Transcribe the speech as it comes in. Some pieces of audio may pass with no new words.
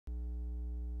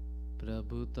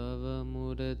प्रभु तव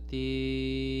मूर्ति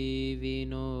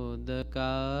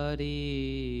विनोदकारी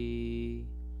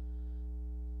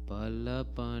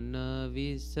पलपन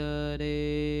विसरे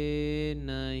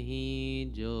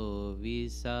नहीं जो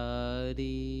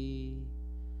विसारी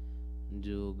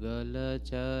जुगल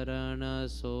चरण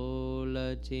सोल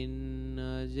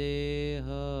चिन्ह जेह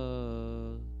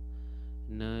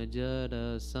नजर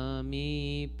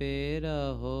समीपे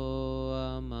रहो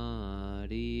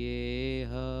हमारी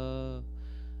एह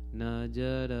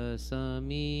नजर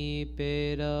समीपे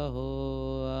रहो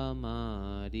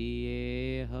हमारी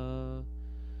एह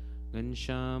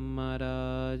घनश्याम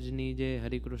महाराज नीजे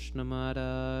हरि कृष्ण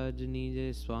महाराज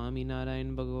नीजे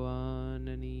स्वामीनारायण भगवान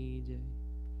नीजे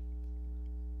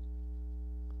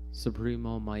Supreme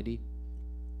Almighty,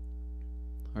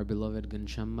 our beloved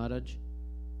Ghanshyam Maharaj,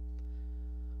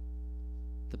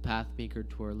 the path maker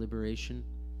to our liberation,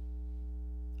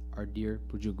 our dear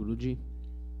Puja Guruji,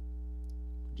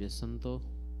 Puja Santo,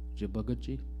 Puja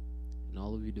Bhagatji, and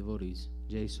all of you devotees,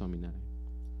 Jai Swaminarayan.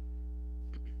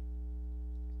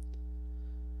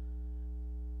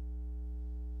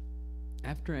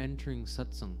 After entering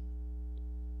satsang,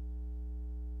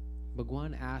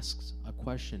 Bhagwan asks a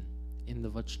question in the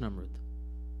Vachnamrit,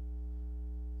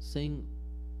 saying,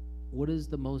 what is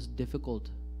the most difficult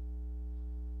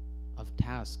of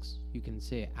tasks, you can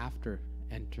say, after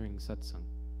entering satsang?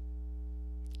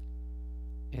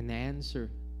 And the answer,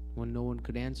 when no one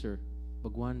could answer,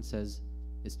 Bhagwan says,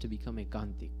 is to become a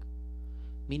kantik,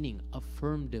 meaning a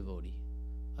firm devotee,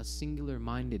 a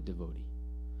singular-minded devotee,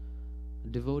 a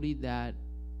devotee that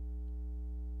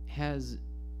has,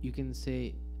 you can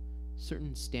say,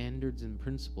 certain standards and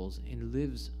principles and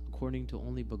lives according to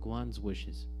only Bhagwan's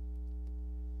wishes.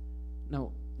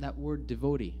 Now, that word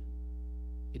devotee,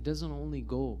 it doesn't only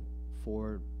go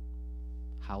for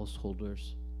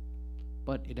householders,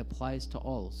 but it applies to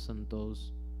all santos,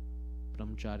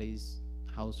 brahmacharis,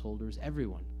 householders,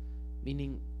 everyone.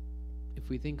 Meaning, if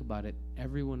we think about it,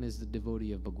 everyone is the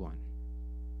devotee of Bhagwan.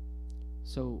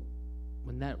 So,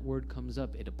 when that word comes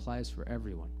up, it applies for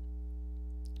everyone.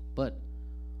 But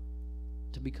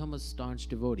to become a staunch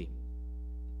devotee,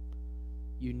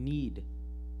 you need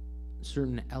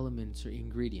certain elements or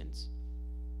ingredients.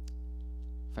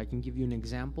 If I can give you an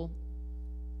example,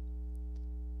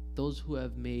 those who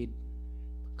have made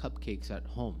cupcakes at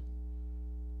home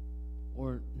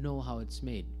or know how it's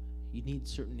made, you need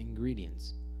certain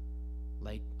ingredients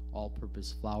like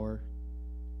all-purpose flour,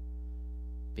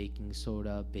 baking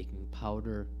soda, baking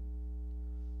powder,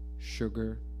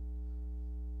 sugar,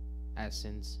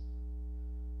 essence.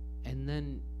 And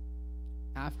then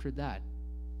after that,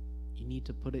 you need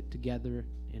to put it together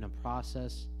in a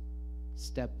process,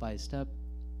 step by step.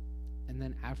 And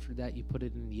then after that, you put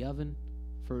it in the oven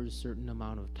for a certain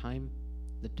amount of time.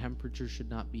 The temperature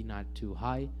should not be not too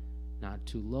high, not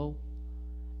too low.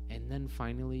 And then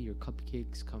finally, your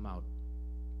cupcakes come out.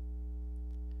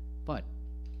 But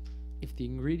if the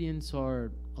ingredients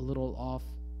are a little off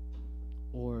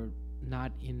or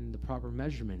not in the proper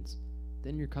measurements,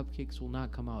 then your cupcakes will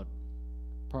not come out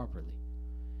properly.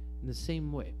 In the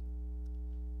same way,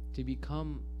 to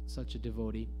become such a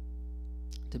devotee,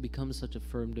 to become such a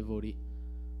firm devotee,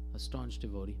 a staunch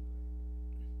devotee,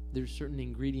 there's certain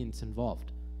ingredients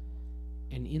involved.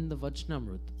 And in the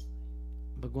Vachnamrit,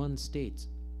 Bhagwan states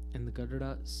in the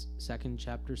Gadada 2nd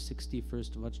chapter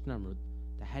 61st Vachnamrit,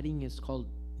 the heading is called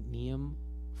Niyam,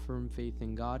 firm faith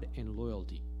in God and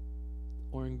loyalty.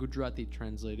 Or in Gujarati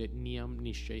translated, Niyam,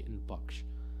 Nishay, and Paksh.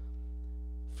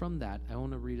 From that, I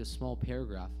want to read a small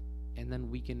paragraph, and then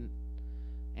we can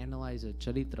analyze a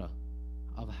Charitra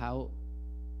of how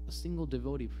a single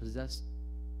devotee possessed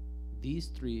these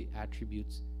three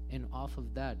attributes, and off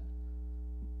of that,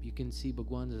 you can see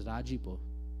Bhagwan's Rajipo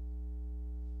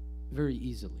very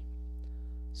easily.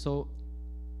 So,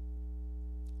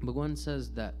 Bhagwan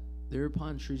says that,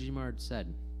 thereupon Shree Maharaj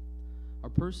said, a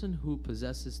person who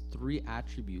possesses three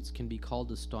attributes can be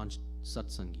called a staunch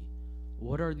satsangi.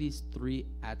 What are these three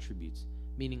attributes?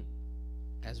 Meaning,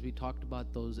 as we talked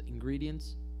about those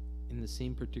ingredients in the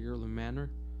same particular manner,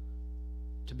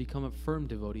 to become a firm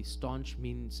devotee, staunch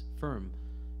means firm.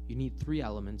 You need three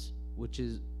elements, which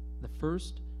is, the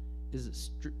first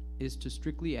is to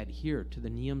strictly adhere to the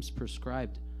niyams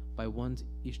prescribed by one's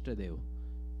Ishtadev,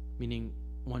 meaning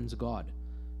one's God,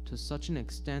 to such an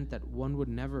extent that one would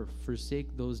never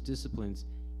forsake those disciplines,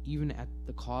 even at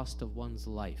the cost of one's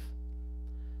life.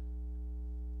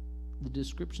 The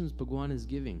descriptions Bhagwan is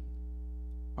giving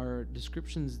are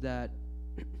descriptions that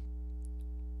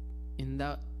in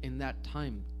that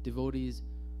time devotees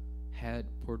had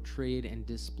portrayed and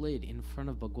displayed in front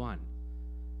of Bhagwan.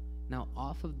 Now,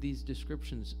 off of these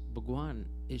descriptions, Bhagwan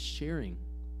is sharing,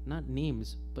 not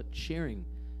names, but sharing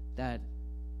that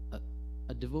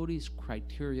a devotee's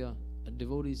criteria, a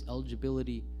devotee's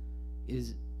eligibility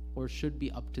is or should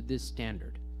be up to this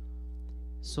standard.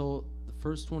 So the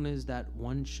first one is that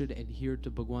one should adhere to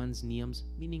Bhagwan's niyams,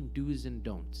 meaning do's and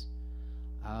don'ts.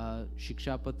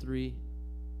 Shikshapatri,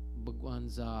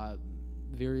 Bhagwan's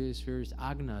various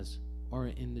agnas are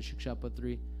in the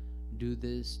Shikshapatri. Do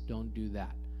this, don't do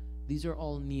that. These are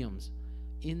all niyams.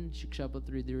 In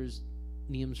Shikshapatri, there's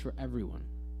niyams for everyone.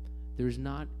 There's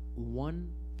not one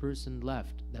person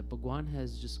left that Bhagwan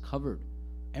has just covered.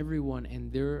 Everyone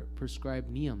and their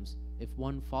prescribed niyams, if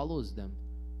one follows them,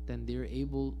 then they're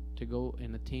able to go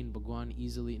and attain Bhagwan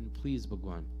easily and please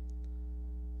Bhagwan.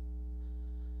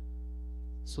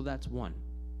 So that's one.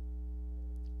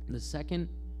 The second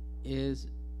is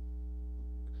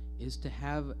to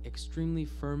have extremely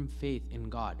firm faith in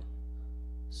God.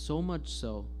 So much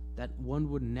so that one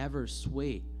would never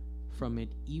sway from it,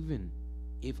 even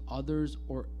if others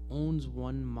or one's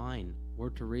one mind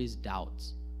were to raise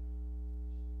doubts.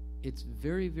 It's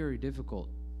very, very difficult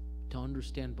to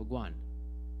understand Bhagwan,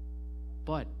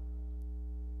 but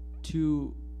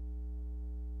to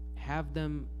have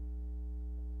them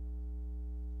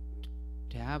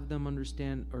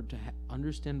understand, or to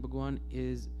understand Bhagwan,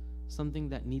 is something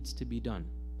that needs to be done.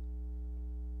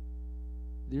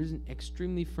 There's an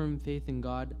extremely firm faith in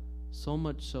God, so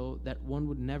much so that one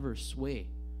would never sway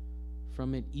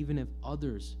from it, even if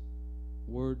others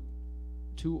were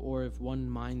to, or if one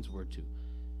minds were to.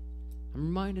 I'm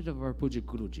reminded of our Puja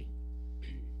Guruji.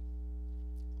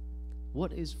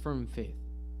 What is firm faith?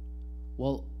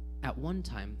 Well, at one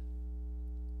time,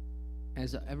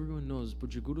 as everyone knows,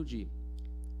 Puja Guruji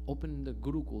opened the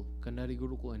Gurukul, Kandari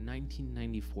Gurukul, in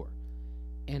 1994.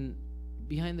 And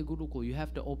behind the Gurukul, you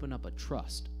have to open up a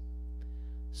trust.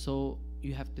 So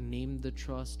you have to name the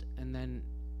trust, and then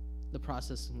the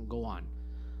process can go on.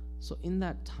 So in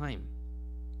that time,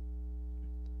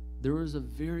 there was a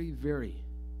very, very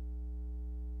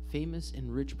famous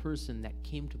and rich person that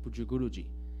came to Puja Guruji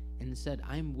and said,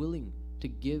 I'm willing to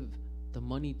give the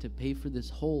money to pay for this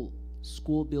whole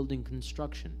school building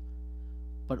construction,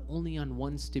 but only on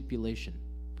one stipulation.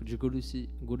 Puja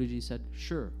Guruji said,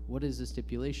 sure, what is the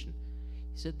stipulation?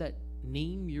 He said that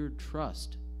name your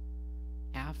trust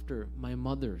after my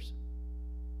mother's,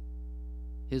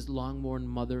 his long-mourn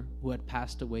mother who had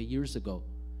passed away years ago.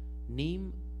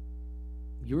 Name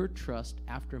your trust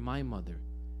after my mother,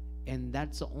 and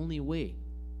that's the only way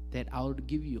that I would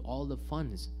give you all the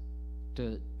funds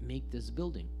to make this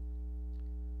building.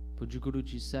 Puja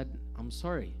Guruji said, I'm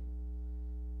sorry.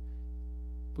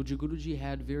 Puja Guruji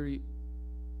had very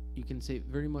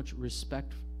much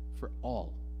respect for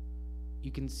all.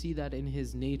 You can see that in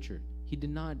his nature. He did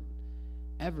not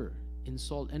ever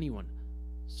insult anyone.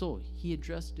 So he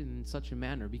addressed it in such a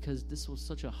manner because this was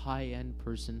such a high-end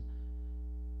person,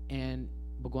 and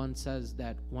Bhagwan says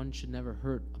that one should never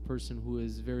hurt a person who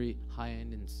is very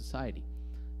high-end in society.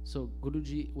 So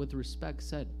Guruji, with respect,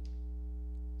 said,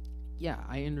 yeah,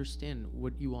 I understand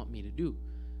what you want me to do,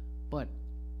 but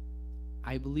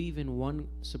I believe in one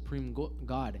supreme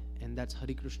God, and that's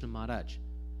Hare Krishna Maharaj.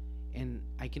 And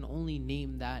I can only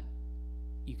name that,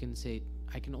 you can say,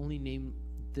 I can only name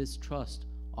this trust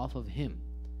off of him.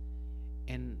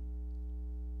 And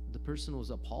the person was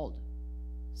appalled,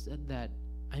 said that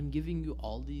I'm giving you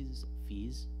all these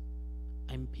fees,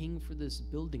 I'm paying for this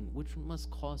building, which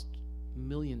must cost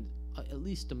at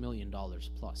least $1 million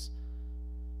plus,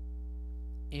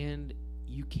 and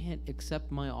you can't accept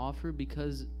my offer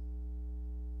because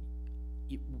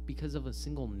of a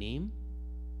single name?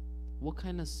 What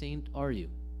kind of saint are you?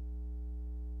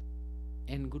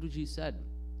 And Guruji said,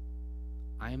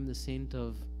 I am the saint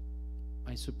of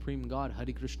my supreme God,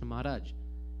 Hare Krishna Maharaj.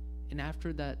 And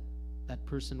after that, that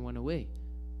person went away.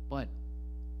 But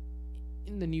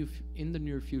in the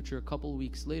near future, a couple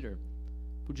weeks later,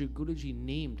 Puja Guruji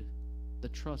named the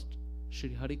trust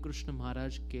Shri Hare Krishna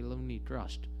Maharaj Kelavani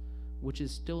Trust, which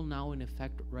is still now in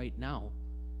effect right now.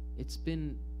 It's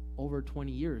been over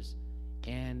 20 years,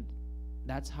 and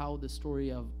that's how the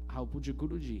story of how Puja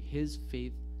Guruji, his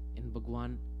faith in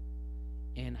Bhagwan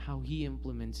and how he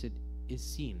implements it, is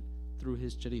seen through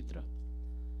his Charitra.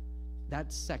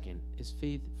 That second is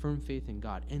faith, firm faith in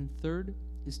God. And third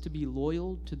is to be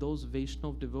loyal to those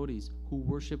Vaishnava devotees who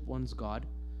worship one's God,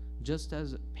 just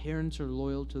as parents are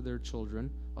loyal to their children,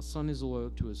 a son is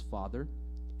loyal to his father,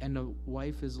 and a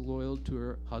wife is loyal to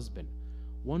her husband.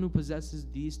 One who possesses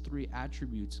these three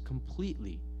attributes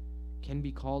completely can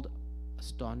be called a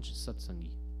staunch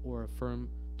satsangi, or a firm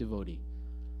devotee.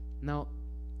 Now,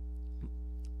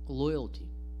 loyalty.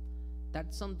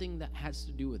 That's something that has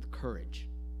to do with courage.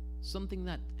 Something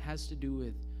that has to do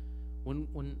with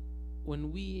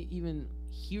when we even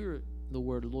hear the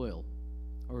word loyal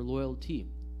or loyalty,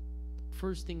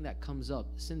 first thing that comes up,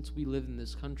 since we live in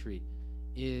this country,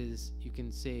 is, you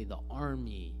can say, the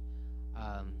army,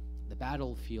 the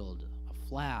battlefield, a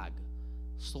flag,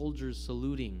 soldiers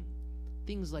saluting.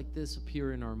 Things like this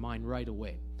appear in our mind right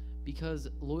away, because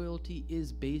loyalty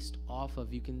is based off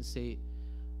of, you can say,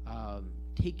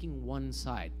 taking one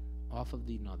side off of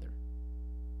the other.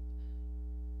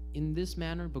 In this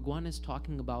manner, Bhagwan is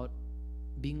talking about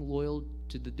being loyal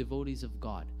to the devotees of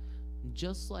God,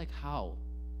 just like how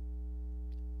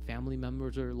family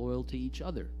members are loyal to each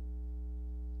other.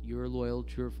 You're loyal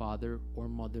to your father or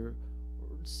mother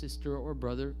or sister or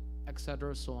brother,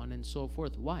 etc., so on and so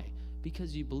forth. Why?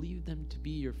 Because you believe them to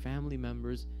be your family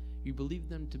members, you believe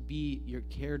them to be your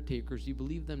caretakers, you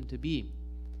believe them to be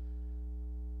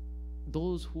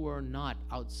those who are not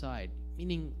outside,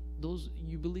 meaning those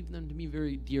you believe them to be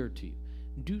very dear to you.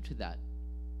 Due to that,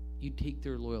 you take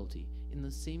their loyalty. In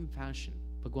the same fashion,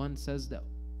 Bhagwan says that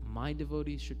my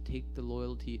devotees should take the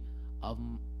loyalty of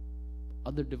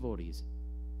other devotees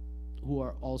who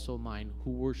are also mine, who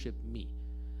worship me.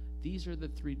 These are the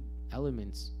three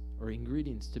elements or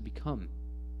ingredients to become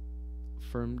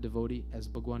firm devotee, as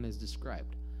Bhagwan has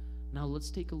described. Now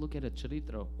let's take a look at a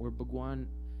Charitra where Bhagwan,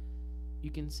 you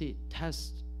can say,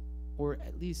 test, or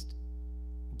at least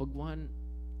Bhagwan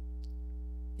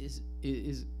is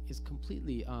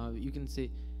completely, you can say,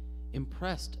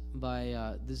 impressed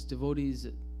by this devotee's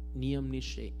niyam,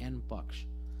 nishtay, and paksh.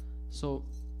 So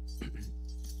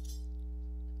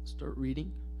start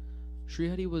reading. Sri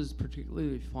Hari was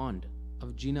particularly fond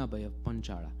of Jinabai of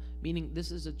Panchara, meaning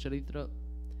this is a Charitra,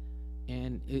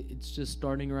 and it's just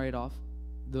starting right off.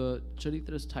 The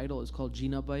Charitra's title is called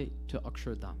Jinabai to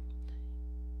Akshardham.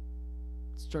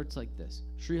 It starts like this.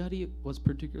 Sri Hari was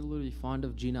particularly fond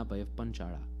of Jinabai of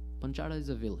Panchara. Panchara is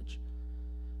a village.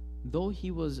 Though he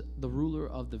was the ruler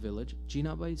of the village,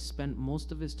 Jinabai spent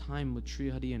most of his time with Sri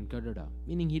Hari and Gadada,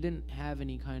 meaning he didn't have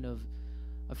any kind of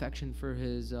affection for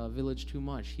his village too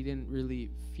much. He didn't really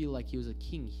feel like he was a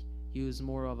king. He was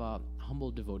more of a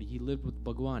humble devotee. He lived with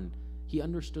Bhagwan. He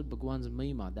understood Bhagwan's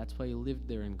Mahima. That's why he lived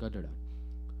there in Gadada.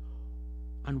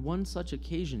 On one such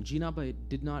occasion, Jinabai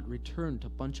did not return to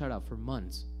Panchara for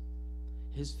months.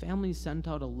 His family sent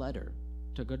out a letter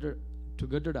to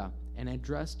Gadada and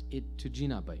addressed it to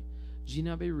Jinabai.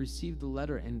 Jinabai received the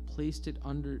letter and placed it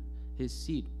under his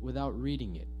seat without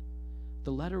reading it.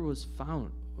 The letter was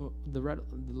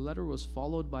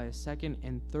followed by a second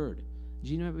and third.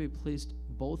 Jinabai placed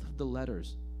both of the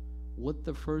letters with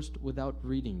the first without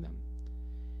reading them.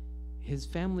 His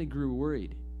family grew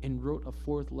worried and wrote a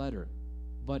fourth letter,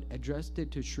 but addressed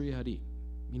it to Sri Hari,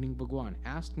 meaning Bhagwan,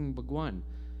 asking Bhagwan,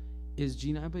 "Is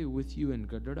Jinabai with you in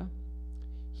Gadada?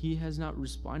 He has not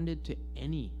responded to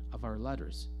any of our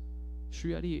letters."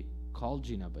 Sri Hari called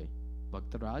Jinabai.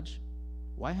 "Bhaktaraj,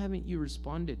 why haven't you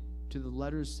responded to the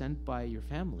letters sent by your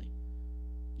family?"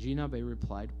 Jinabai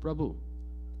replied, "Prabhu,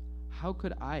 how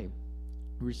could I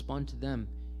respond to them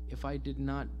if I did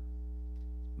not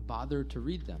bother to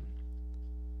read them?"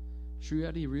 Sri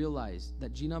Hari realized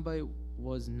that Jinabai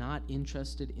was not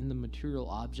interested in the material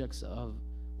objects of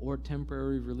or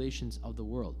temporary relations of the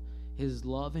world. His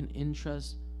love and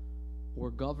interest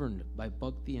were governed by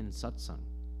bhakti and satsang.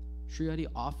 Sri Hari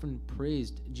often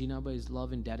praised Jinabai's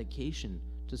love and dedication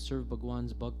to serve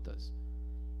Bhagwan's bhaktas.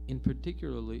 In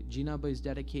particularly, Jinabai's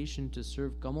dedication to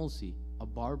serve Kamalsi, a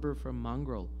barber from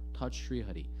Mangrol, touched Sri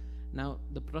Hari. Now,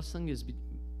 the prasang is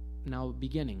now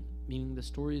beginning, meaning the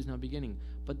story is now beginning,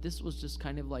 but this was just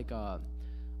kind of like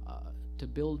to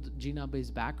build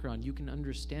Jinabai's background. You can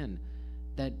understand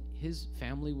that his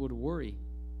family would worry,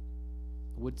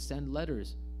 would send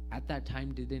letters. At that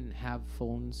time, they didn't have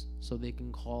phones, so they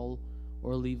can call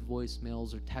or leave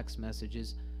voicemails or text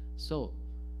messages. So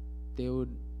they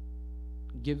would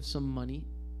give some money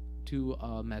to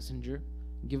a messenger,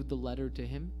 give the letter to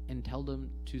him, and tell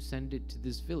them to send it to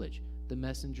this village. The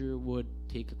messenger would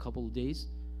take a couple of days.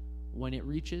 When it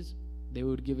reaches, they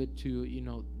would give it to,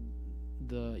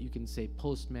 you can say,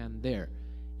 postman there,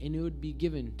 and it would be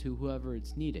given to whoever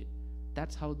it's needed.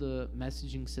 That's how the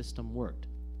messaging system worked.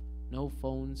 No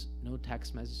phones, no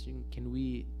text messaging. Can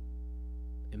we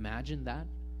imagine that?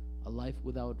 A life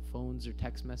without phones or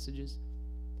text messages?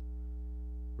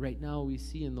 Right now we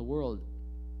see in the world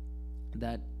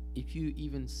that if you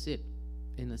even sit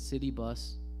in a city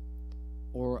bus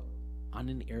or on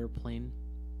an airplane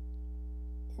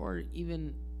or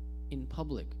even in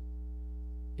public,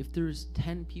 if there's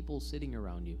 10 people sitting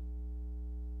around you,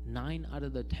 9 out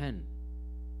of the 10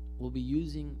 will be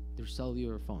using their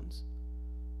cellular phones.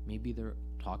 Maybe they're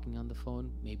talking on the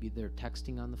phone, maybe they're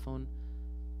texting on the phone.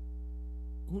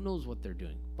 Who knows what they're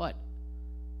doing? But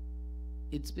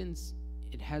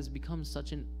it has become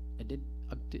such an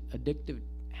addictive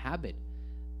habit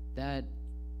that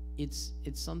it's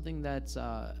something that's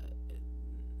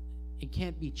it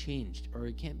can't be changed or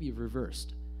it can't be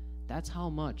reversed. That's how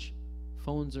much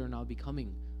phones are now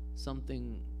becoming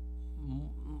something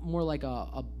more like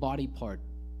a body part.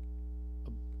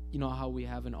 You know how we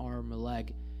have an arm, a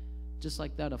leg, just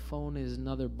like that, a phone is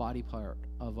another body part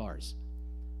of ours.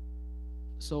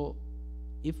 So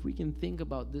if we can think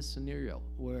about this scenario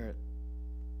where,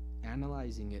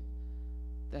 analyzing it,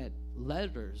 that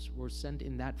letters were sent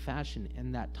in that fashion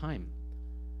and that time,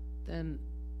 then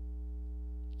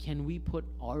can we put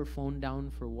our phone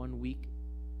down for 1 week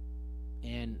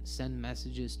and send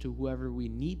messages to whoever we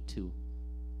need to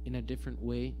in a different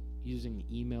way, using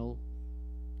email,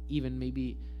 even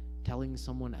maybe telling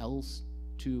someone else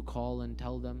to call and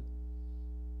tell them?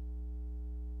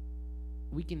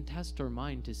 We can test our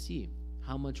mind to see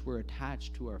how much we're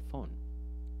attached to our phone.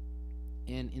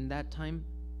 And in that time,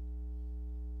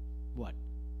 what?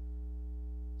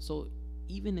 So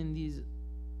even in these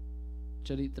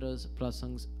charitras,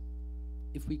 prasangs,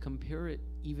 if we compare it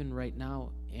even right now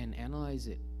and analyze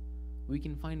it, we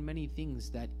can find many things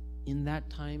that in that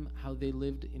time, how they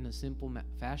lived in a simple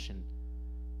fashion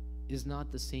is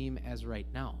not the same as right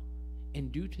now.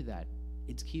 And due to that,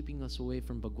 it's keeping us away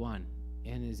from Bhagwan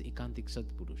and his Ekantik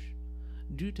Satpurush.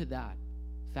 Due to that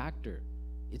factor,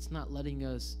 it's not letting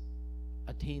us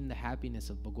attain the happiness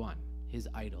of Bhagwan, his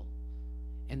idol.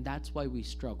 And that's why we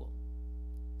struggle.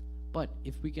 But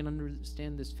if we can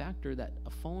understand this factor that a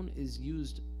phone is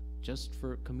used just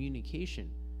for communication,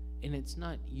 and it's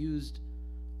not used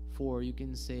for, you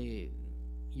can say,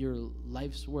 your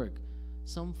life's work.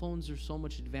 Some phones are so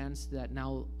much advanced that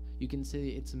now you can say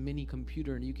it's a mini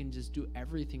computer and you can just do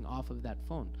everything off of that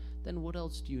phone. Then what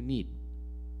else do you need?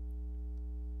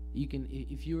 You can,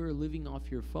 if you're living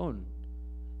off your phone,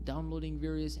 downloading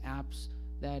various apps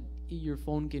that your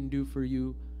phone can do for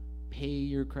you, pay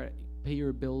your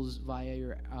bills via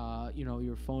your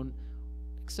your phone,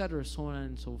 etc., so on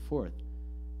and so forth,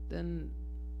 then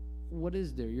what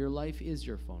is there? Your life is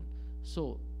your phone.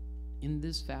 So in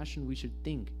this fashion, we should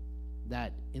think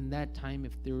that in that time,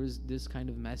 if there was this kind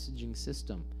of messaging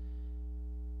system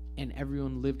and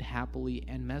everyone lived happily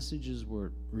and messages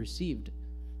were received,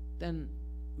 then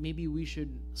maybe we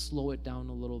should slow it down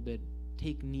a little bit,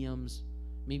 take niyams.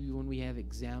 Maybe when we have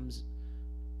exams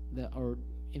that are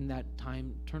in that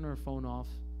time, turn our phone off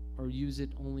or use it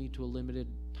only to a limited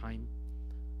time.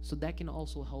 So that can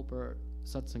also help our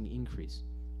satsang increase.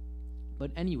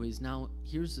 But anyways, now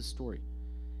here's the story.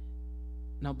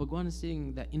 Now Bhagwan is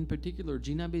saying that in particular,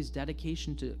 Jinabe's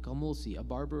dedication to Kamalsi, a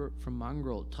barber from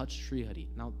Mangrol, touched Srihari.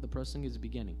 Now the prasang is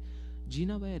beginning.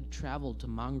 Jinabe had traveled to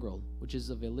Mangrol, which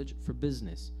is a village, for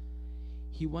business.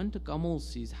 He went to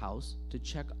Kamalsi's house to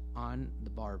check on the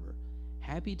barber.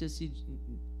 Happy to see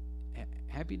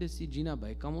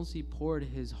Jinabe, Kamalsi poured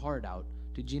his heart out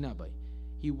to Jinabe.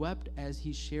 He wept as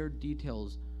he shared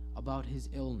details about his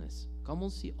illness.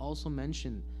 Kamalsi also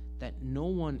mentioned that no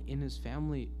one in his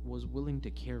family was willing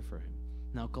to care for him.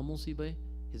 Now Kamalsi Bhai,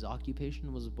 his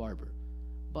occupation was a barber,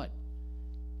 but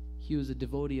he was a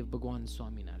devotee of Bhagwan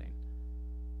Swaminarayan,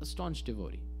 a staunch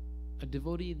devotee, a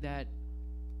devotee that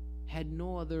had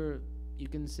no other, you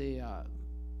can say,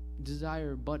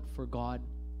 desire but for God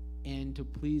and to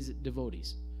please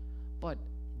devotees. But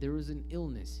there was an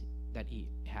illness that he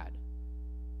had.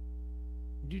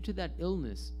 Due to that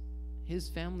illness, his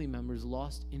family members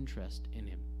lost interest in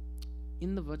him.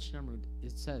 In the Vachanamrut,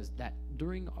 it says that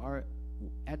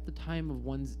at the time of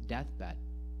one's deathbed,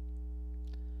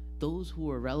 those who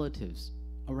are relatives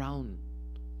around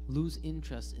lose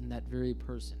interest in that very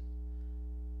person.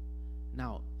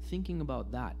 Now, thinking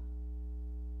about that,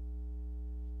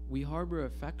 we harbor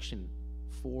affection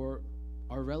for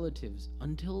our relatives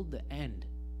until the end.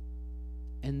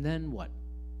 And then what?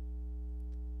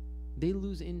 They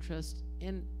lose interest,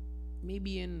 and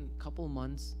maybe in a couple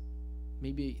months,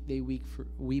 maybe they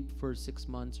weep for 6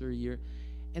 months or a year,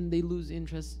 and they lose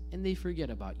interest and they forget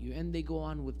about you and they go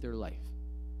on with their life.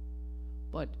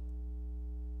 But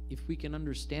if we can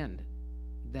understand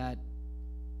that,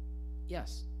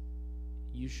 yes,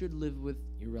 you should live with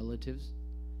your relatives,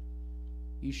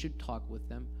 you should talk with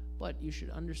them, but you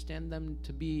should understand them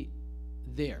to be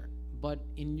there. But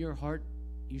in your heart,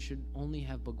 you should only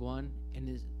have Bhagwan and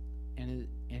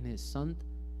his Sant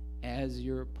as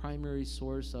your primary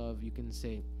source of, you can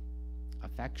say,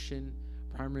 affection,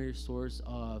 primary source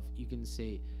of, you can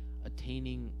say,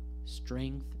 attaining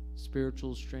strength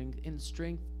spiritual strength, and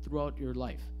strength throughout your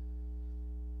life.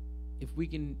 If we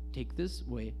can take this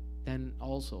way, then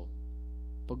also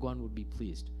Bhagwan would be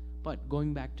pleased. But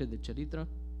going back to the Charitra,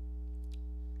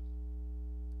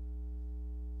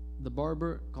 the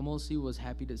barber Kamalsi was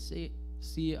happy to see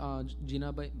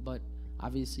Jinabai, but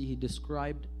obviously he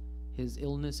described his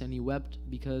illness and he wept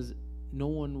because no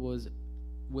one was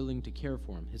willing to care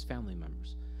for him, his family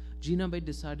members. Jinabai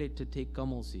decided to take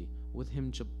Kamalsi with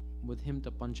him to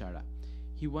Panchara.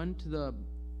 He went to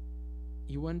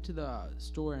the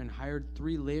store and hired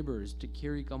 3 laborers to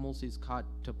carry Kamalsi's cot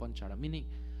to Panchara, meaning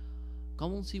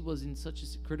Kamalsi was in such a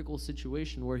critical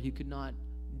situation where he could not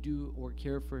do or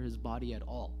care for his body at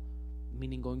all,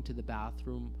 meaning going to the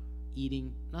bathroom,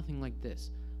 eating, nothing like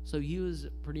this. So he was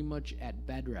pretty much at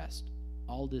bed rest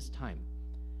all this time.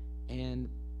 And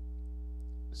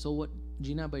so what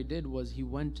Jinabai did was he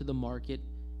went to the market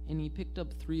and he picked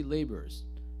up 3 laborers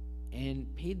and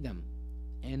paid them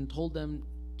and told them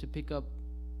to pick up,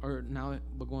 or now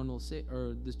Bhagwan will say,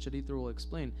 or this Charitra will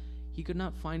explain, he could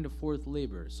not find a 4th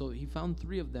laborer. So he found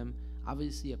 3 of them.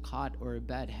 Obviously a cot or a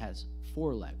bed has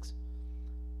 4 legs.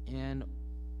 And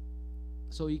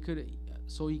so he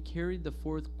carried the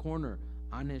 4th corner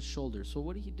on his shoulder. So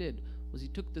what he did was he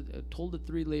told the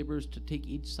 3 laborers to take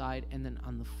each side, and then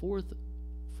on the fourth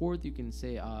you can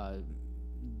say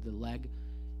the leg,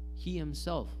 he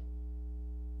himself,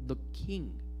 the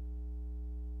king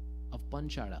of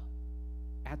Panchara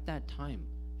at that time,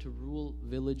 to rule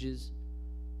villages,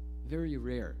 very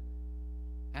rare.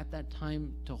 At that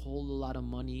time, to hold a lot of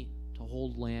money, to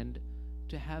hold land,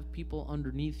 to have people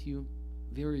underneath you,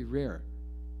 very rare.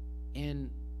 And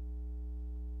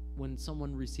when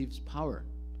someone receives power,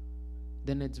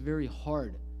 then it's very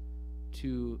hard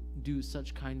to do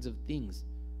such kinds of things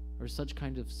or such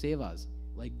kinds of sevas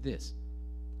like this.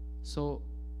 So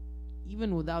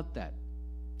even without that,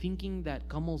 thinking that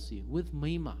Kamalsi with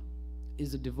Mahima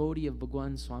is a devotee of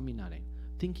Bhagwan Swaminarayan,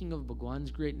 thinking of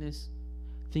Bhagwan's greatness,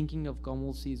 thinking of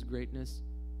Kamalsi's greatness,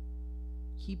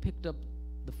 he picked up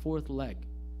the 4th leg,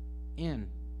 and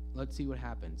let's see what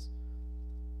happens.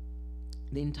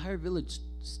 The entire village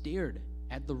stared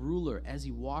at the ruler as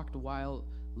he walked while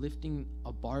lifting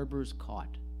a barber's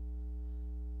cot,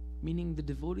 meaning the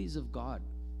devotees of God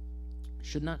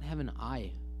should not have an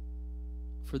eye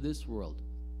for this world.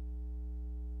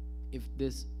 If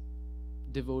this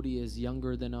devotee is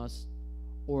younger than us,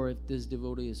 or if this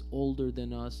devotee is older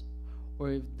than us,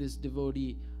 or if this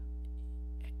devotee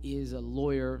is a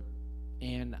lawyer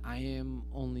and I am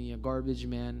only a garbage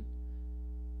man.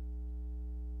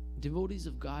 Devotees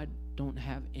of God don't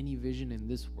have any vision in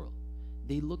this world.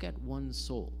 They look at one's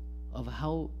soul, of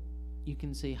how, you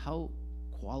can say, how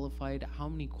qualified, how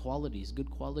many qualities, good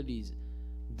qualities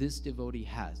this devotee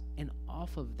has. And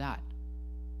off of that,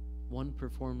 one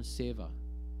performs seva.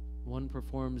 One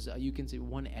performs, you can say,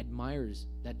 one admires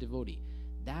that devotee.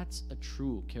 That's a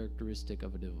true characteristic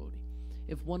of a devotee.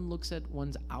 If one looks at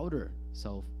one's outer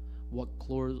self, what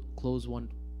clothes one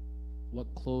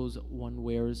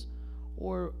wears,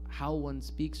 or how one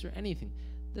speaks, or anything,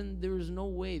 then there is no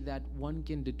way that one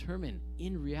can determine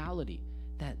in reality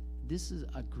that this is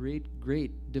a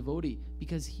great devotee,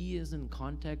 because he is in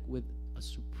contact with a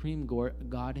supreme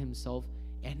God himself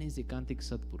and his ekantik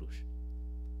Satpurush.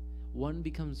 One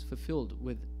becomes fulfilled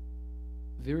with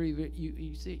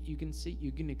you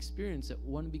can experience that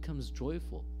one becomes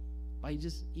joyful by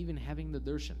just even having the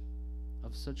darshan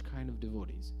of such kind of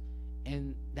devotees.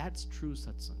 And that's true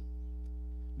satsang.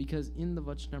 Because in the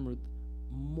Vachanamrut,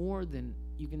 more than,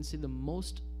 you can say, the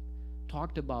most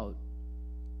talked about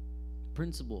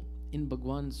principle in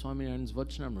Bhagwan Swaminarayan's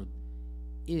Vachanamrut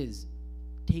is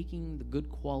taking the good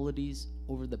qualities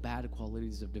over the bad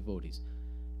qualities of devotees,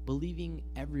 believing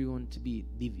everyone to be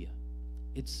divya.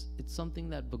 It's something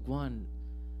that Bhagwan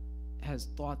has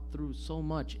thought through so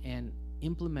much and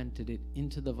implemented it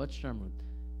into the Vachanamrut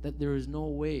that there is no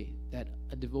way that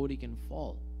a devotee can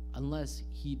fall unless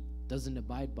he doesn't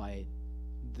abide by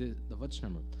the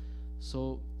Vachanamrut.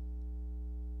 So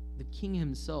the king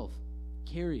himself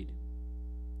carried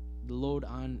the load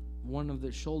on one of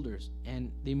the shoulders,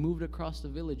 and they moved across the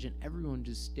village, and everyone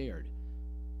just stared.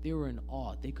 They were in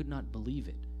awe. They could not believe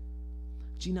it.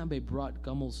 Jinabai brought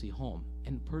Kamalsi home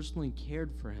and personally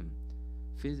cared for him,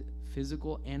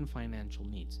 physical and financial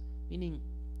needs, meaning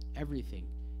everything.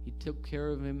 He took care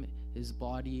of him, his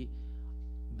body,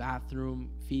 bathroom,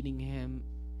 feeding him,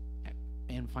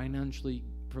 and financially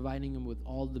providing him with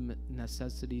all the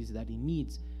necessities that he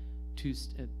needs to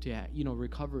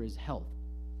recover his health.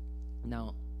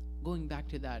 Now, going back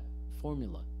to that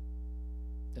formula,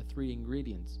 the 3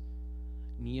 ingredients,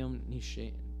 niyam, nishay,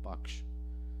 and paksh.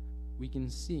 we can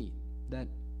see that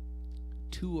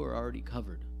 2 are already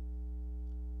covered.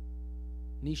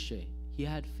 Nishay, he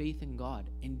had faith in God,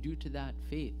 and due to that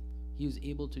faith, he was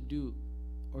able to do,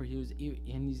 or he's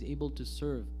able to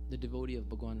serve the devotee of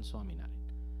Bhagwan Swaminarayan.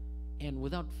 And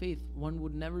without faith, one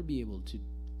would never be able to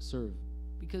serve,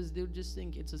 because they would just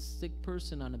think it's a sick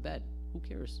person on a bed. Who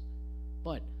cares?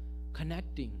 But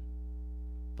connecting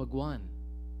Bhagwan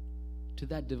to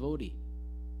that devotee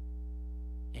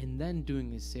and then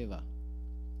doing his seva,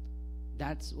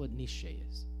 that's what Nishay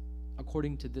is,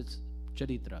 according to this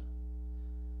Charitra.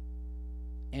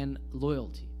 And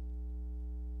loyalty,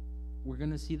 we're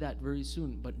going to see that very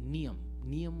soon. But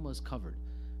Niyam was covered,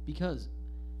 because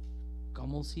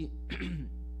Kamalsi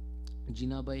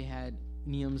Jinabai had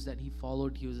niyams that he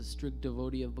followed. He was a strict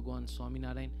devotee of Bhagwan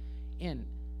Swaminarayan, and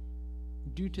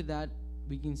due to that,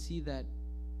 we can see that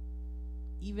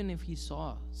even if he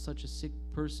saw such a sick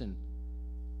person,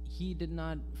 he did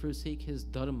not forsake his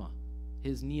dharma,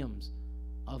 his niyams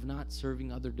of not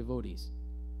serving other devotees.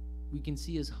 We can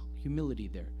see his humility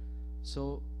there.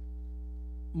 So,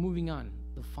 moving on,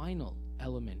 the final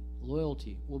element,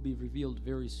 loyalty, will be revealed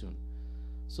very soon.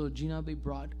 So Jinabai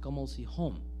brought Kamalsi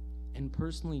home and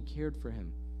personally cared for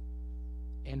him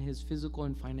and his physical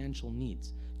and financial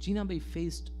needs. Jinabai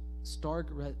faced stark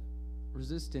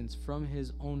resistance from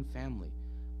his own family,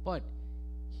 but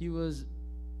he was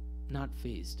not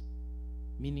fazed.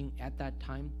 Meaning, at that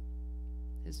time,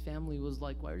 his family was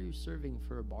like, why are you serving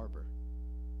for a barber?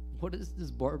 What has this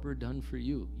barber done for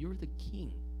you? You're the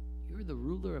king. You're the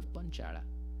ruler of Panchara.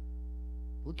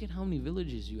 Look at how many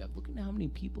villages you have. Look at how many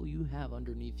people you have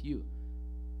underneath you.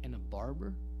 And a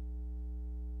barber?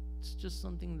 It's just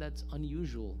something that's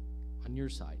unusual on your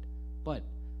side. But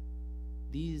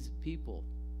these people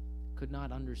could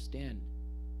not understand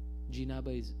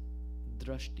Jinabai's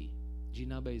drashti,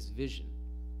 Jinabai's vision.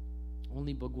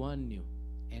 Only Bhagwan knew,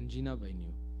 and Jinabai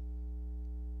knew.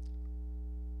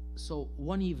 So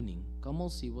one evening,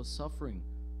 Kamalsi was suffering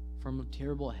from a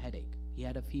terrible headache. He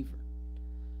had a fever.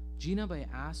 Jinabai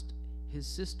asked his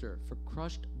sister for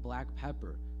crushed black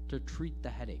pepper to treat the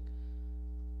headache.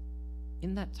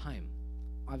 In that time,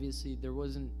 obviously there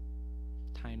wasn't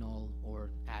Tylenol or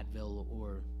Advil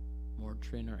or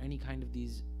Motrin or any kind of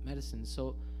these medicines.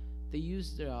 So they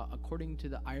used, according to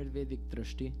the Ayurvedic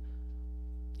drashti,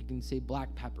 you can say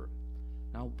black pepper.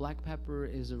 Now, black pepper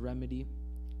is a remedy,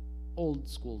 old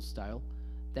school style,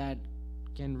 that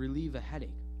can relieve a headache.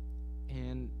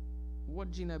 And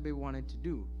what Jinabai wanted to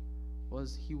do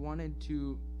was he wanted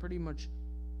to pretty much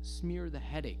smear the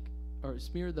headache, or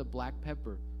smear the black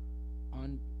pepper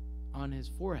on his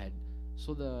forehead,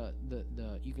 so the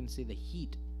you can say the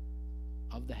heat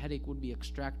of the headache would be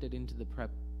extracted into the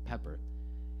pepper.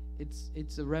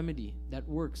 It's a remedy that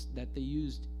works, that they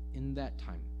used in that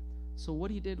time. So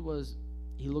what he did was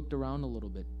he looked around a little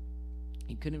bit.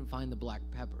 He couldn't find the black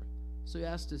pepper. So he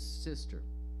asked his sister.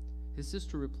 His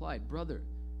sister replied, "Brother,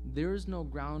 there is no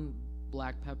ground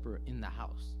black pepper in the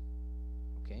house."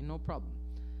 Okay, no problem.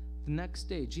 The next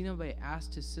day, Jinabai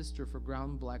asked his sister for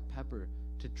ground black pepper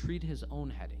to treat his own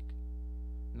headache.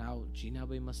 Now,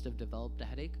 Jinabai must have developed a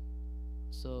headache.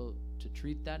 So to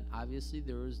treat that, obviously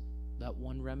there was that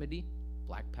one remedy,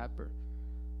 black pepper.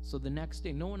 So the next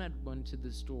day, no one had went to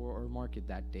the store or market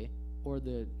that day, or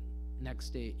the next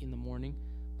day in the morning,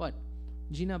 but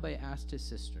Jinabai asked his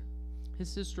sister. His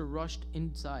sister rushed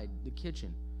inside the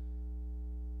kitchen.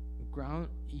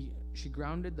 She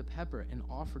grounded the pepper and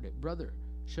offered it. "Brother,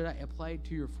 should I apply it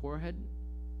to your forehead?"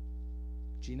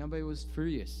 Jinabai was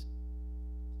furious.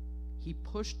 He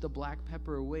pushed the black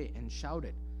pepper away and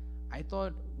shouted, "I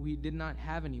thought we did not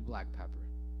have any black pepper.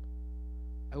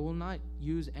 I will not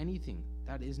use anything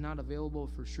that is not available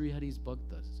for Sri Hari's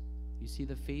Bhaktas." You see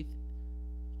the faith?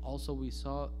 Also, we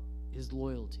saw his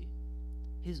loyalty.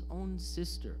 His own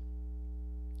sister.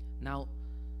 Now,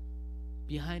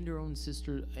 behind her own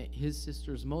sister, his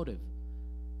sister's motive,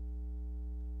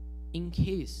 in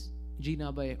case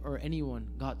Jinabai or anyone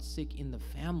got sick in the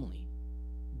family,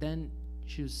 then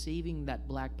she was saving that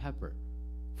black pepper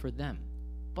for them.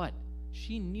 But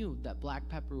she knew that black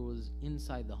pepper was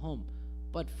inside the home.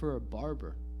 But for a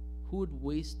barber, who would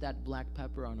waste that black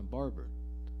pepper on a barber?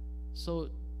 So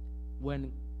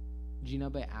when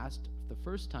Jinabai asked the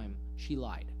first time, she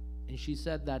lied. And she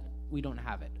said that we don't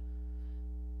have it.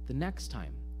 The next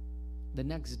time, the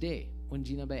next day, when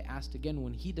Jinabai asked again,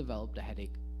 when he developed a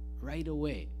headache, right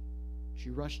away, she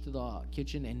rushed to the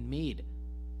kitchen and made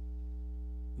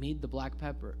the black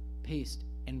pepper paste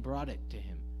and brought it to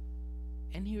him.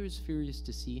 And he was furious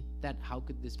to see that how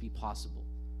could this be possible.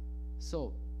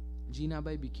 So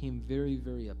Jinabai became very,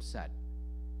 very upset.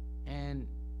 And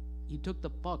he took the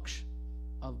paksh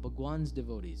of Bhagwan's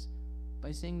devotees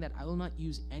by saying that I will not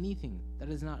use anything that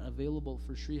is not available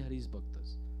for Sri Hari's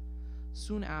Bhaktas.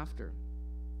 Soon after,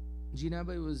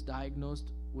 Jinabai was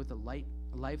diagnosed with a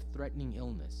life-threatening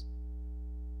illness,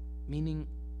 meaning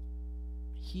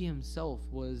he himself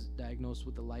was diagnosed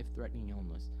with a life-threatening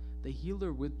illness. The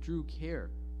healer withdrew care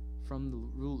from the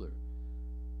ruler.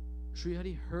 Sri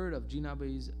Hari heard of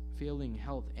Jinabai's failing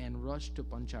health and rushed to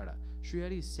Panchara. Sri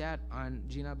Hari sat on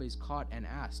Jinabai's cot and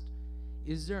asked,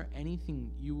 "Is there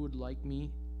anything you would like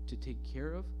me to take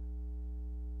care of?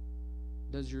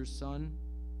 Does your son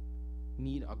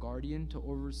need a guardian to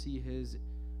oversee his,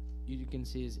 you can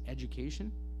say, his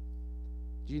education?"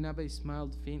 Jinabai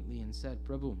smiled faintly and said,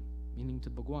 "Prabhu," meaning to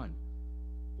Bhagwan,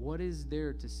 "what is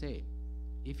there to say?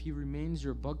 If he remains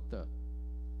your bhakta,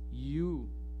 you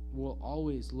will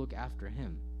always look after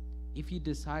him. If he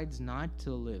decides not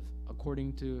to live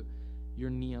according to your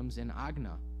niyams and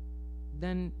agna,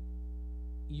 then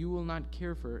you will not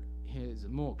care for his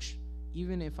moksha,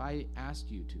 even if I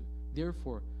asked you to.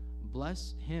 Therefore,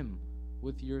 bless him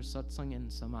with your satsang and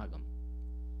samagam."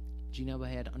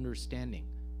 Jinabai had understanding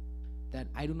that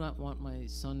I do not want my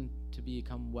son to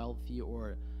become wealthy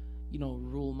or,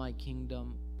 rule my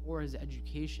kingdom or his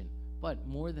education, but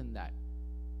more than that,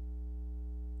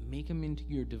 make him into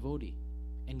your devotee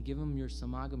and give him your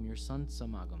samagam, your sant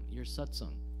samagam, your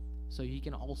satsang, so he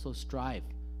can also strive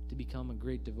to become a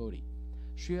great devotee.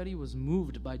 Sri Hari was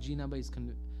moved by Jinabai's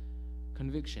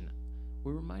conviction.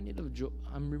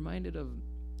 I'm reminded of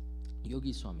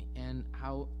Yogi Swami and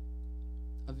how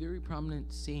a very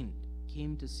prominent saint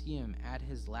came to see him at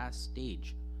his last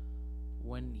stage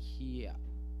when he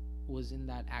was in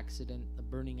that accident, the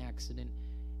burning accident,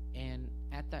 and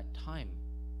at that time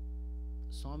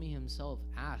Swami himself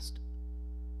asked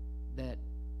that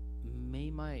may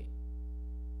my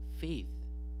faith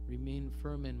remain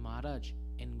firm in Maharaj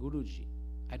and Guruji.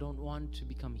 I don't want to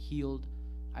become healed.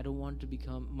 I don't want to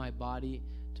become my body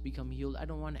to become healed. I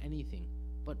don't want anything,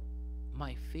 but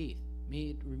my faith,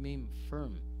 may it remain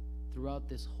firm throughout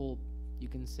this whole, you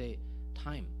can say,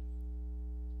 time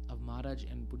of Maharaj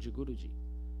and Puja Guruji.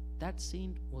 That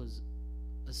saint was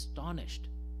astonished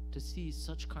to see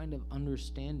such kind of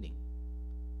understanding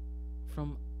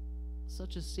from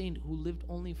such a saint who lived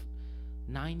only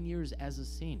 9 years as a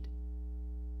saint.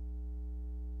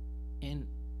 And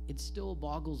it still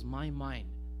boggles my mind,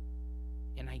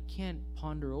 and I can't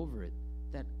ponder over it,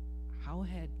 that how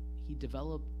had he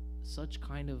developed such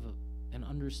kind of an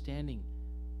understanding.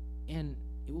 And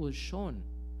it was shown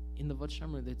in the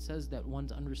Vachamrita that says that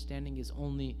one's understanding is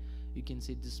only, you can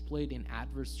say, displayed in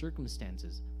adverse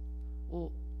circumstances.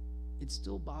 Well, it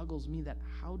still boggles me that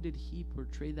how did he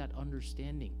portray that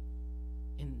understanding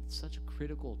in such a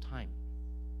critical time?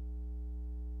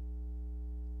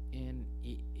 And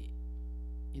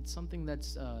it's something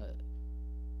that's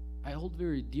I hold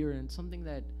very dear, and something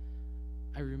that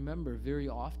I remember very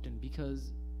often,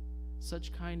 because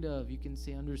such kind of, you can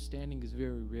say, understanding is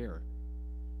very rare,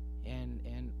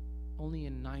 and only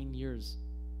in 9 years,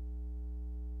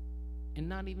 and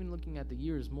not even looking at the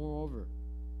years, moreover,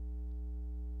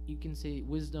 you can say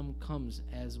wisdom comes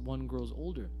as one grows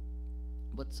older,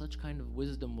 but such kind of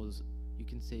wisdom was, you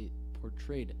can say,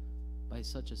 portrayed by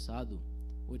such a sadhu,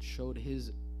 which showed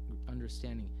his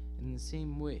understanding. In the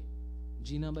same way,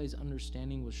 Jinabai's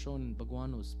understanding was shown in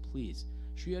Bhagwan was pleased.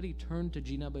 Sri Hari turned to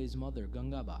Jinabai's mother,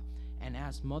 Gangaba, and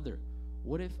asked, "Mother,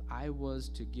 what if I was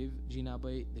to give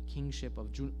Jinabai the kingship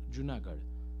of Junagadh?"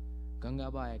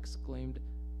 Gangaba exclaimed,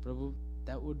 "Prabhu,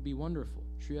 that would be wonderful."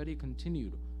 Sri Hari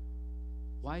continued,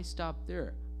 "Why stop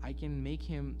there? I can make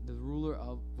him the ruler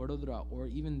of Vadodara or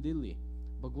even Delhi.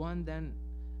 Bhagwan,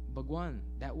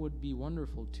 that would be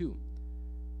wonderful too."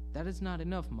 "That is not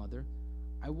enough, mother.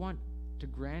 I want to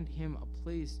grant him a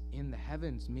place in the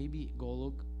heavens, maybe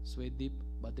Golok, Swedip,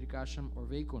 Badrikasham, or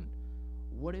Vaikund.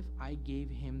 What if I gave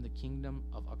him the kingdom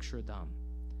of Akshardham?"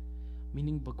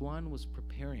 Meaning Bhagwan was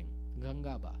preparing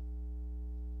Gangaba,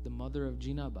 the mother of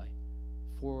Jinabai,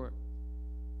 for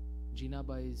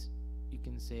Jinabai's, you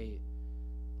can say,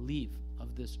 leave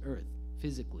of this earth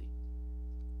physically,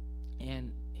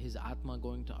 and his Atma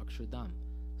going to Akshardham.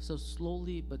 So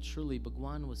slowly but surely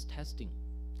Bhagwan was testing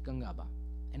Gangaba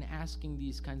and asking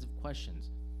these kinds of questions.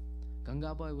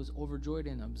 Gangaba was overjoyed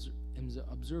and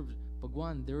observed,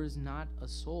 "Bhagwan, there is not a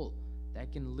soul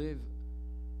that can live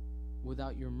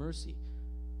without your mercy."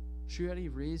 Sri Hari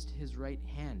raised his right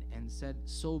hand and said,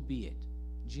 "So be it."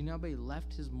 Jinabai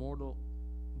left his mortal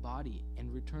body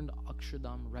and returned to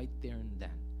Akshardham right there and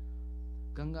then.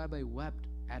 Gangabai wept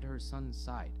at her son's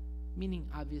side, meaning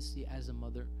obviously as a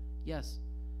mother, yes,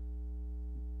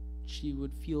 she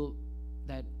would feel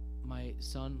that my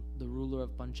son, the ruler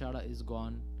of Panchara, is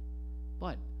gone.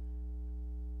 But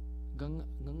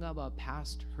Gangaba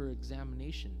passed her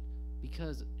examination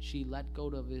because she let go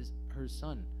of her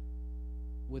son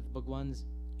with Bhagwan's,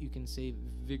 you can say,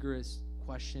 vigorous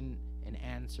question and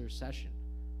answer session.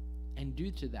 And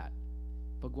due to that,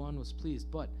 Bhagwan was pleased.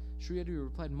 But Shree Hari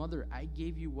replied, "Mother, I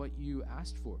gave you what you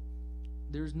asked for.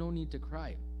 There's no need to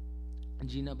cry.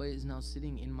 Jinabai is now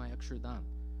sitting in my Akshardham."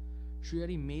 Shree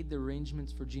Hari made the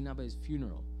arrangements for Jinabai's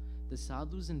funeral. The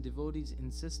sadhus and devotees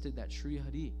insisted that Shree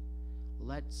Hari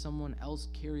let someone else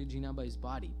carry Jinabai's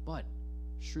body, but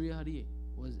Shree Hari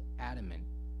was adamant.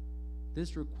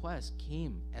 This request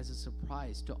came as a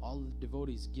surprise to all the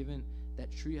devotees, given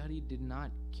that Shree Hari did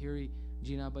not carry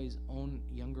Jinabai's own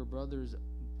younger brother's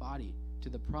body to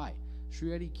the prai.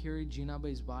 Shree Hari carried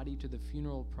Jinabai's body to the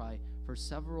funeral prai for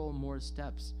several more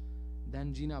steps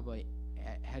than Jinabai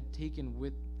had taken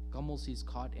with Kamalsi's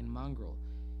cot in Mangrel.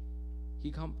 He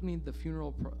accompanied the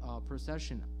funeral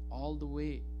procession all the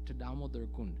way to Damodar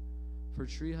Kund. For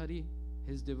Shree Hari,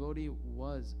 his devotee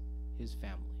was his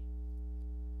family.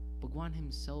 Bhagwan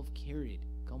himself carried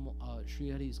Shree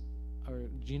Hari's or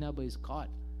Jinabai's cot.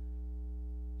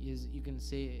 You can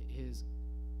say his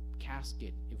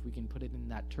casket, if we can put it in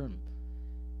that term,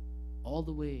 all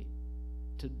the way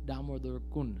to Damodar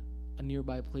Kund, a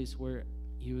nearby place where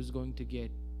he was going to get,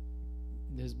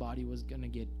 his body was going to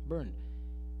get burned.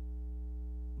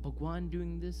 Bhagwan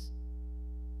doing this,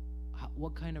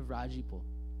 what kind of Rajipo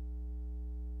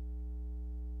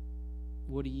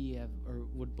would he have,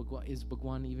 or is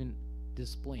Bhagwan even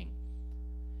displaying?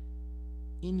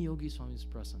 In Yogi Swami's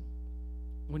prasang,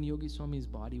 when Yogi Swami's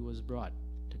body was brought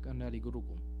to Kandari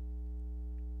Gurukul,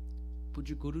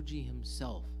 Puja Guruji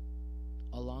himself,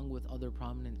 along with other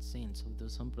prominent saints of the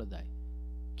Sampradaya,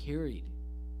 carried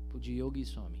Puja Yogi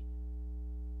Swami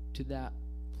to that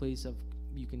place of,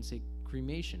 you can say,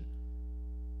 cremation.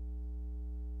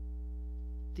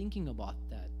 Thinking about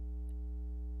that,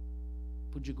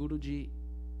 Puja Guruji,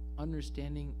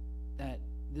 understanding that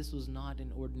this was not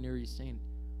an ordinary saint,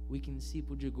 we can see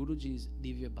Puja Guruji's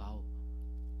Divya Bhav.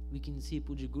 We can see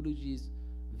Puja Guruji's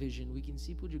vision. We can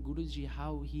see Puja Guruji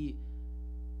how he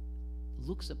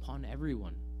looks upon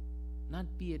everyone, not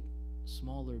be it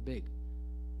small or big.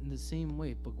 In the same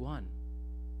way,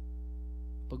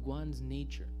 Bhagwan's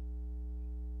nature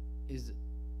is,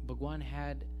 Bhagwan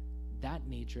had that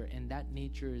nature, and that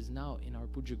nature is now in our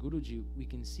Puja Guruji. We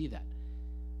can see that.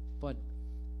 But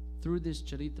through this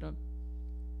Charitra,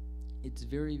 it's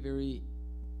very, very,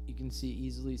 you can see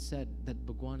easily said that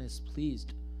Bhagwan is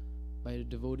pleased by a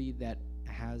devotee that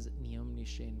has Niyam,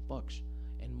 Nishay and Paksh.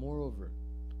 And moreover,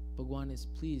 Bhagwan is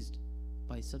pleased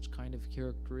by such kind of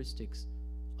characteristics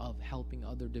of helping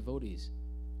other devotees.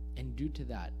 And due to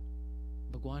that,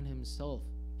 Bhagwan himself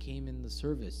came in the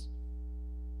service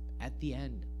at the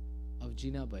end of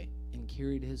Jinabai and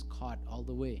carried his cot all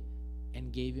the way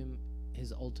and gave him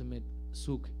his ultimate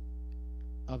sukh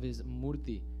of his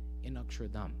murti in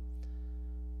Akshardham.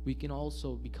 We can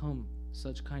also become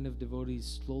such kind of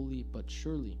devotees slowly but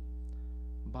surely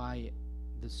by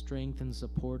the strength and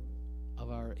support of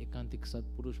our Ekantik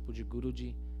Satpurush Puja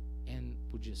Guruji and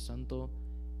Puja Santo,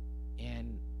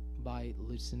 and by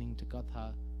listening to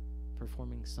Katha,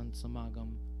 performing Sant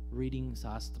Samagam, reading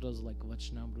Sastras like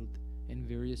Vachnamrut and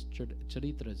various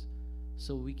Charitras,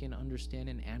 so we can understand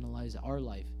and analyze our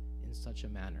life in such a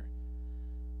manner.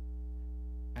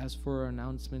 As for our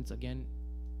announcements, again,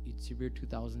 Yutsibir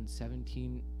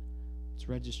 2017, its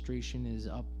registration is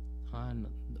up on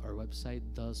our website,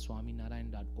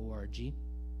 theswaminarayan.org.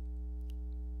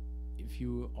 If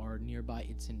you are nearby,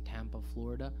 it's in Tampa,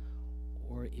 Florida,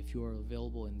 or if you are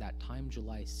available in that time,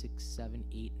 July 6, 7,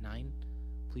 8, 9,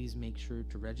 please make sure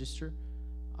to register.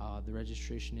 The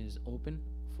registration is open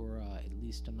for at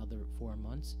least another 4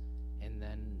 months, and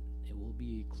then it will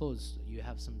be closed. You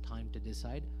have some time to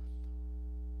decide.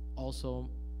 Also,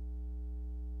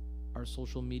 our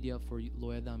social media for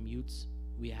Loyadham Youths,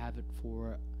 we have it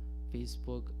for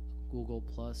Facebook, Google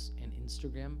Plus, and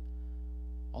Instagram.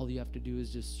 All you have to do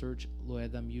is just search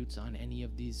Loyadham Youths on any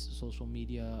of these social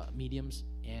media mediums,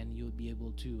 and you'll be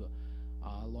able to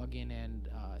log in, and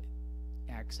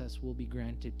access will be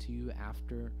granted to you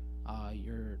after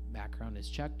your background is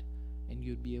checked, and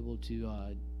you'd be able to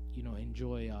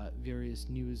enjoy various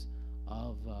news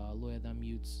of Loyadham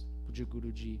Youths, Puja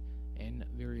Guruji, and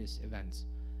various events.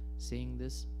 Saying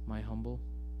this, my humble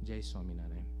Jai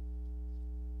Swaminarayan.